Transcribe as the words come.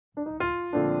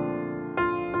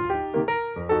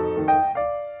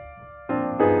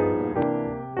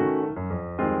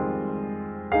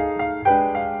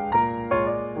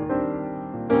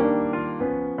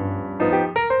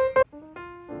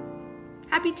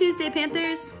Happy Tuesday,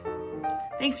 Panthers!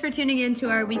 Thanks for tuning in to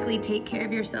our weekly Take Care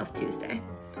of Yourself Tuesday.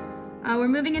 We're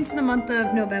moving into the month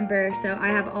of November, so I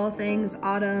have all things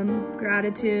autumn,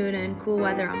 gratitude, and cool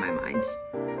weather on my mind.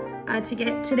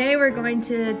 Today we're going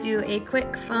to do a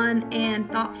quick, fun, and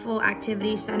thoughtful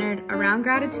activity centered around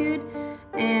gratitude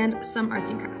and some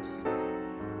arts and crafts.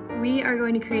 We are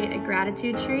going to create a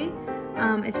gratitude tree.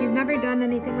 If you've never done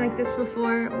anything like this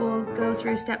before, we'll go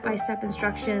through step-by-step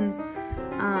instructions.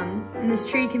 And this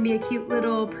tree can be a cute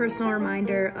little personal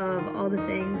reminder of all the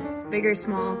things, big or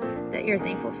small, that you're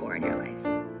thankful for in your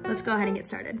life. Let's go ahead and get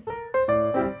started.